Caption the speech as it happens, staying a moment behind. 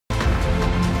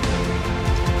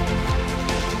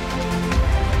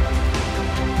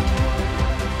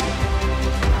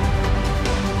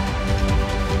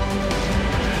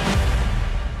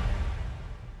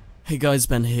Hey guys,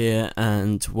 Ben here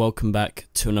and welcome back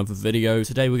to another video.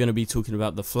 Today we're going to be talking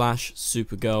about The Flash,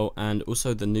 Supergirl and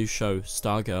also the new show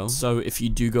Stargirl. So if you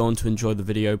do go on to enjoy the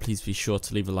video, please be sure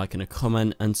to leave a like and a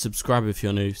comment and subscribe if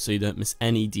you're new so you don't miss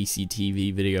any DC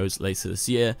TV videos later this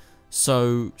year.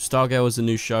 So Stargirl is a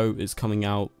new show, it's coming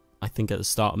out I think at the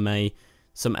start of May.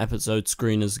 Some episode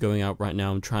screeners are going out right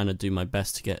now. I'm trying to do my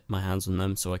best to get my hands on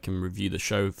them so I can review the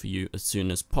show for you as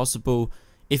soon as possible.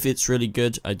 If it's really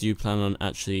good, I do plan on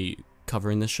actually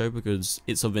covering this show because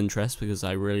it's of interest, because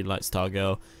I really like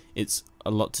Stargirl. It's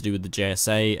a lot to do with the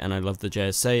JSA and I love the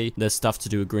JSA. There's stuff to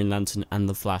do with Green Lantern and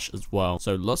the Flash as well.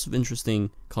 So lots of interesting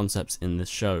concepts in this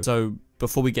show. So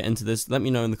before we get into this, let me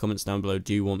know in the comments down below,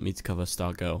 do you want me to cover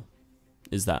Stargirl?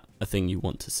 Is that a thing you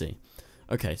want to see?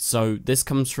 Okay, so this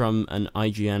comes from an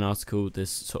IGN article, this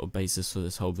sort of basis for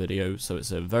this whole video. So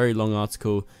it's a very long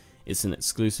article. It's an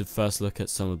exclusive first look at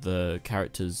some of the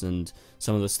characters and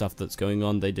some of the stuff that's going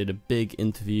on. They did a big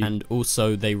interview and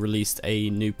also they released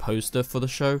a new poster for the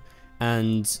show.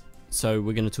 And so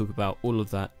we're going to talk about all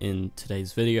of that in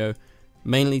today's video.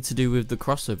 Mainly to do with the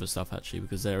crossover stuff actually,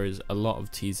 because there is a lot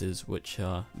of teasers which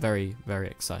are very, very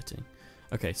exciting.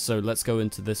 Okay, so let's go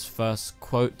into this first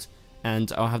quote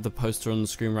and I'll have the poster on the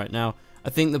screen right now. I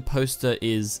think the poster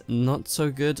is not so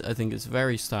good. I think it's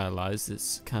very stylized.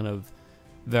 It's kind of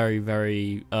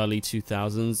very early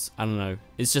 2000s. I don't know,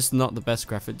 it's just not the best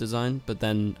graphic design, but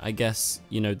then I guess,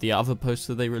 you know, the other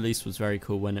poster they released was very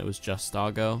cool when it was just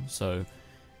Stargirl, so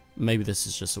maybe this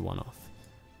is just a one-off.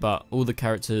 But all the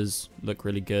characters look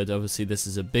really good. Obviously this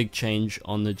is a big change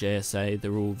on the JSA.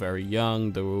 They're all very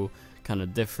young, they're all kind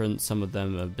of different, some of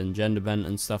them have been gender bent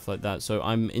and stuff like that, so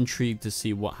I'm intrigued to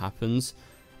see what happens.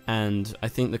 And I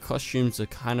think the costumes are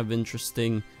kind of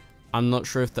interesting. I'm not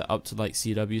sure if they're up to like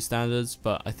CW standards,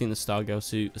 but I think the Stargirl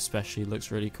suit especially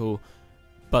looks really cool.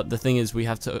 But the thing is, we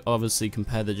have to obviously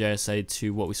compare the JSA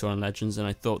to what we saw in Legends, and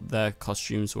I thought their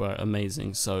costumes were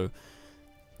amazing. So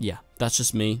yeah, that's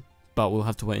just me, but we'll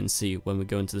have to wait and see when we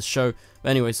go into the show. But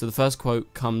anyway, so the first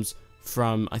quote comes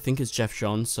from, I think it's Jeff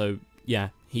Johns, so yeah,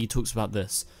 he talks about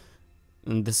this.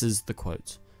 And this is the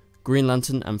quote. Green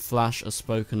Lantern and Flash are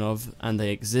spoken of, and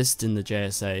they exist in the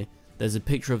JSA. There's a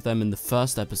picture of them in the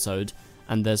first episode,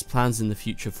 and there's plans in the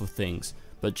future for things,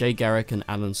 but Jay Garrick and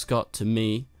Alan Scott, to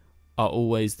me, are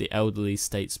always the elderly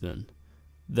statesmen.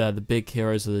 They're the big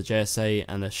heroes of the JSA,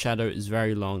 and their shadow is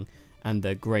very long, and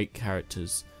they're great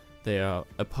characters. They are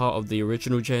a part of the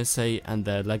original JSA, and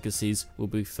their legacies will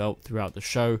be felt throughout the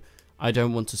show. I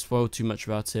don't want to spoil too much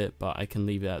about it, but I can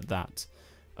leave it at that.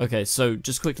 Okay, so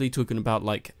just quickly talking about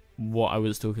like what I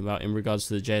was talking about in regards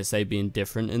to the JSA being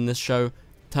different in this show.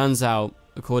 Turns out,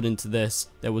 according to this,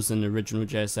 there was an original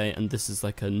JSA and this is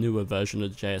like a newer version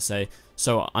of the JSA.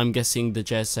 So I'm guessing the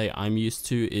JSA I'm used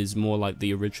to is more like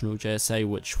the original JSA,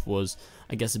 which was,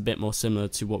 I guess, a bit more similar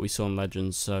to what we saw in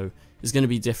Legends. So it's going to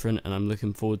be different and I'm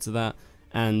looking forward to that.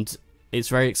 And it's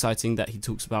very exciting that he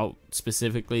talks about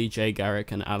specifically Jay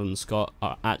Garrick and Alan Scott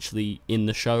are actually in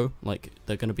the show. Like,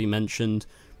 they're going to be mentioned,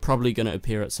 probably going to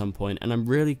appear at some point. And I'm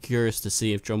really curious to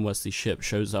see if John Wesley Shipp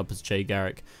shows up as Jay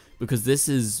Garrick. Because this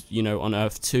is, you know, on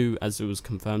Earth 2, as it was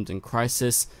confirmed in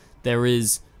Crisis. There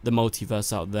is the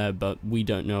multiverse out there, but we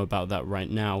don't know about that right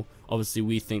now. Obviously,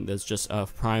 we think there's just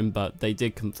Earth Prime, but they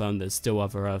did confirm there's still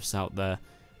other Earths out there,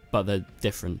 but they're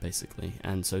different, basically.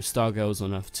 And so Stargirl's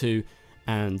on Earth 2,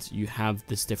 and you have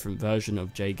this different version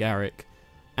of Jay Garrick.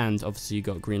 And obviously you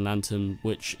got Green Lantern,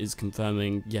 which is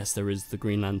confirming, yes, there is the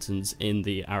Green Lanterns in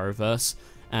the Arrowverse.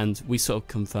 And we sort of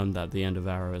confirmed that at the end of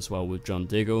Arrow as well with John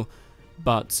Diggle.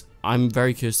 But I'm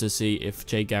very curious to see if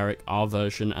Jay Garrick, our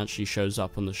version, actually shows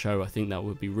up on the show. I think that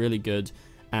would be really good.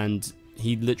 And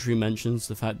he literally mentions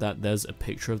the fact that there's a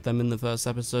picture of them in the first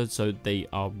episode, so they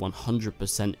are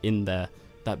 100% in there,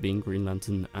 that being Green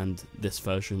Lantern and this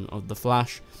version of the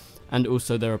Flash. And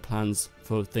also there are plans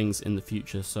for things in the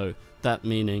future, so that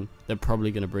meaning they're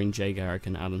probably going to bring Jay Garrick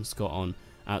and Alan Scott on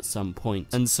at some point.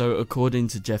 And so according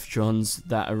to Jeff Johns,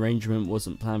 that arrangement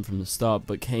wasn't planned from the start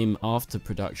but came after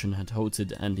production had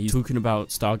halted, and he's talking about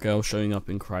Stargirl showing up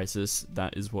in Crisis.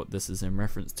 That is what this is in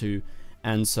reference to.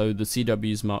 And so the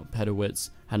CW's Mark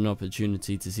Pedowitz had an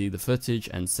opportunity to see the footage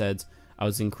and said, I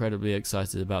was incredibly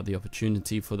excited about the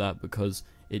opportunity for that because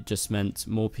it just meant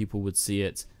more people would see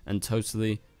it, and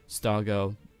totally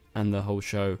Stargirl and the whole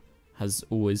show has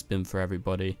always been for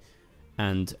everybody,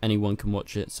 and anyone can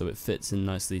watch it, so it fits in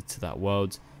nicely to that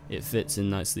world. It fits in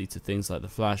nicely to things like the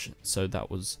Flash, so that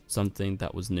was something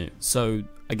that was new. So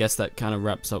I guess that kind of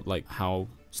wraps up like how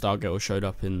Stargirl showed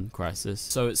up in Crisis.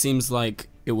 So it seems like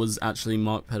it was actually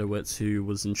Mark Pedowitz who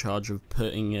was in charge of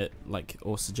putting it,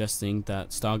 or suggesting that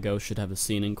Stargirl should have a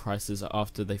scene in Crisis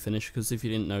after they finish, because if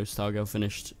you didn't know, Stargirl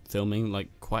finished filming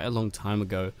quite a long time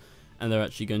ago, and they're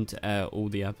actually going to air all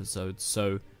the episodes,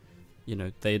 so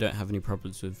they don't have any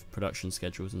problems with production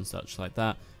schedules and such like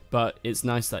that. But it's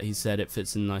nice that he said it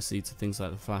fits in nicely to things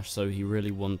like The Flash, so he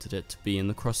really wanted it to be in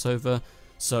the crossover.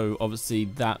 So obviously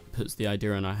that puts the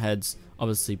idea in our heads.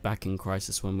 Obviously back in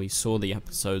Crisis when we saw the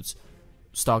episodes,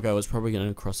 Stargirl was probably going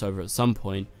to cross over at some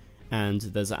point, and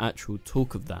there's actual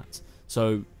talk of that.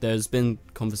 So there's been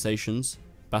conversations.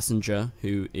 Basinger,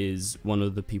 who is one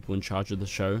of the people in charge of the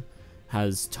show,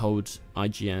 has told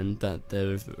IGN that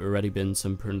there have already been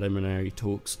some preliminary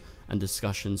talks and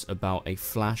discussions about a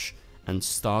Flash and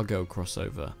Stargirl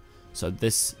crossover. So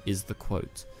this is the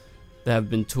quote: "There have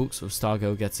been talks of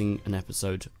Stargirl getting an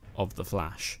episode of The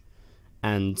Flash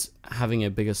and having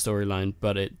a bigger storyline,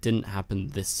 but it didn't happen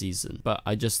this season. But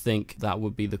I just think that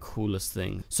would be the coolest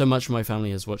thing. So much of my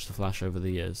family has watched The Flash over the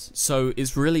years." So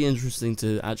it's really interesting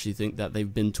to actually think that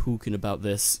they've been talking about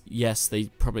this. Yes, they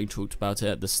probably talked about it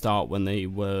at the start when they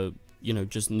were,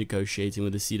 just negotiating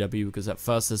with the CW, because at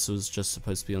first this was just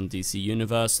supposed to be on DC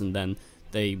Universe, and then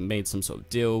they made some sort of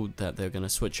deal that they're going to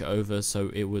switch it over so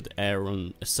it would air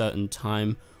on a certain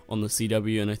time on the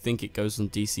CW, and I think it goes on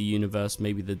DC Universe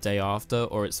maybe the day after,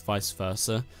 or it's vice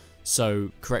versa.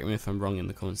 So correct me if I'm wrong in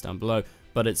the comments down below,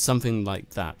 but it's something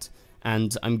like that.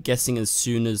 And I'm guessing as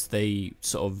soon as they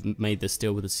sort of made this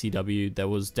deal with the CW, there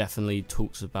was definitely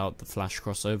talks about the Flash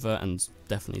crossover, and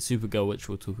definitely Supergirl, which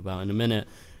we'll talk about in a minute.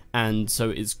 And so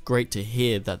it's great to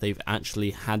hear that they've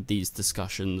actually had these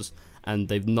discussions, and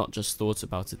they've not just thought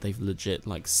about it, they've legit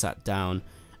sat down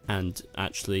and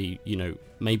actually,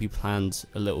 maybe planned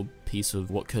a little piece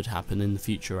of what could happen in the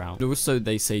future out. And also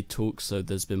they say talks, so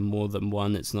there's been more than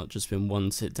one, it's not just been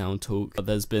one sit down talk, but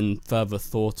there's been further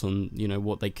thought on,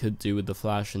 what they could do with the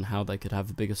Flash and how they could have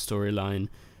a bigger storyline.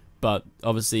 But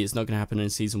obviously it's not going to happen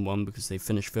in season 1 because they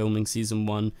finished filming season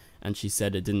 1, and she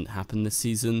said it didn't happen this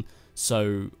season.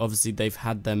 So obviously they've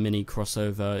had their mini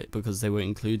crossover because they were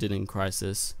included in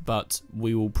Crisis, but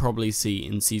we will probably see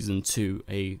in season 2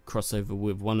 a crossover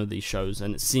with one of these shows,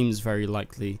 and it seems very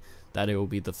likely that it will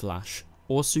be The Flash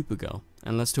or Supergirl.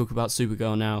 And let's talk about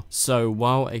Supergirl now. So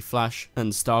while a Flash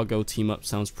and Stargirl team up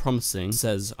sounds promising,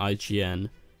 says IGN,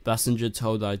 Basinger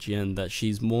told IGN that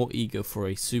she's more eager for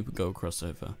a Supergirl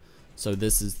crossover. So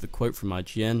this is the quote from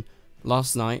IGN: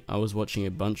 "Last night, I was watching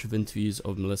a bunch of interviews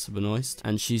of Melissa Benoist,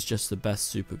 and she's just the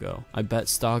best Supergirl. I bet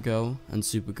Stargirl and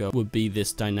Supergirl would be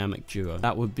this dynamic duo.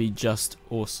 That would be just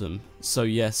awesome." So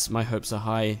yes, my hopes are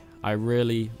high. I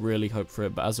really, really hope for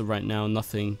it, but as of right now,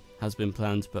 nothing has been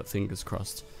planned, but fingers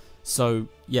crossed. So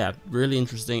yeah, really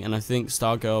interesting, and I think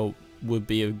Stargirl would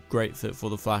be a great fit for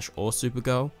the Flash or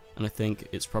Supergirl, and I think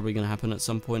it's probably going to happen at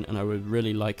some point, and I would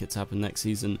really like it to happen next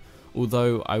season.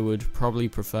 Although I would probably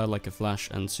prefer a Flash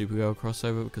and Supergirl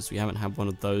crossover, because we haven't had one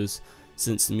of those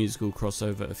since the musical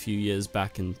crossover a few years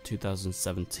back in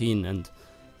 2017, and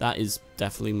that is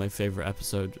definitely my favorite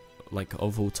episode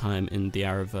of all time in the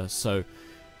Arrowverse. So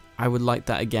I would like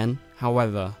that again.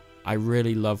 However, I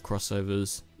really love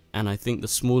crossovers, and I think the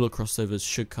smaller crossovers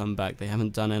should come back. They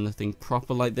haven't done anything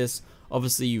proper like this.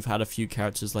 Obviously you've had a few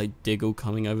characters like Diggle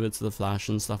coming over to the Flash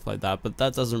and stuff like that, but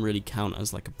that doesn't really count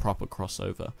as a proper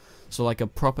crossover. So a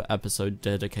proper episode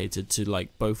dedicated to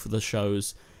both of the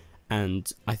shows,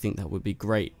 and I think that would be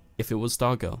great if it was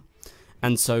Stargirl.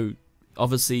 And so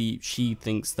obviously she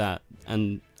thinks that,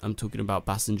 and I'm talking about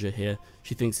Basinger here,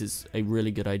 she thinks it's a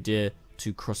really good idea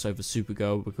to cross over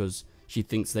Supergirl because she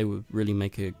thinks they would really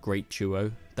make a great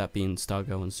duo, that being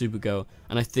Stargirl and Supergirl,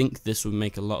 and I think this would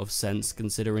make a lot of sense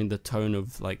considering the tone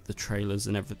of the trailers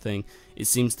and everything. It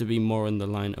seems to be more in the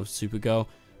line of Supergirl,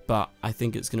 but I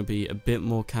think it's going to be a bit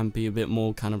more campy, a bit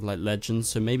more kind of like Legends,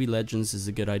 so maybe Legends is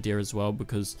a good idea as well,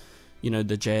 because the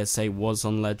JSA was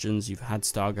on Legends. You've had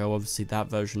Stargirl, obviously that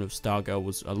version of Stargirl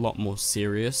was a lot more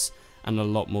serious and a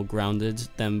lot more grounded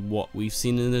than what we've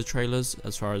seen in the trailers,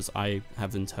 as far as I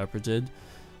have interpreted.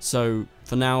 So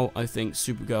for now, I think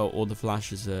Supergirl or The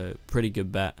Flash is a pretty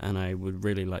good bet, and I would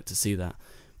really like to see that.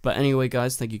 But anyway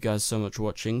guys, thank you guys so much for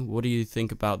watching. What do you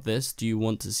think about this? Do you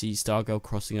want to see Stargirl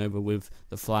crossing over with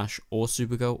The Flash or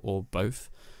Supergirl, or both?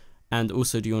 And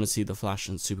also, do you want to see The Flash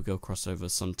and Supergirl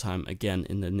crossover sometime again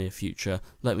in the near future?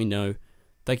 Let me know.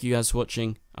 Thank you guys for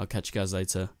watching. I'll catch you guys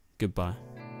later. Goodbye.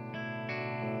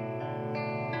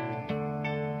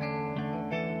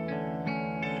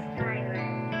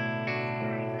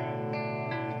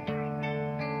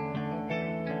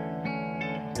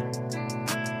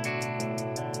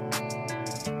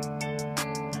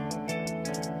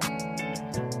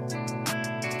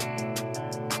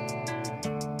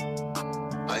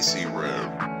 I see red.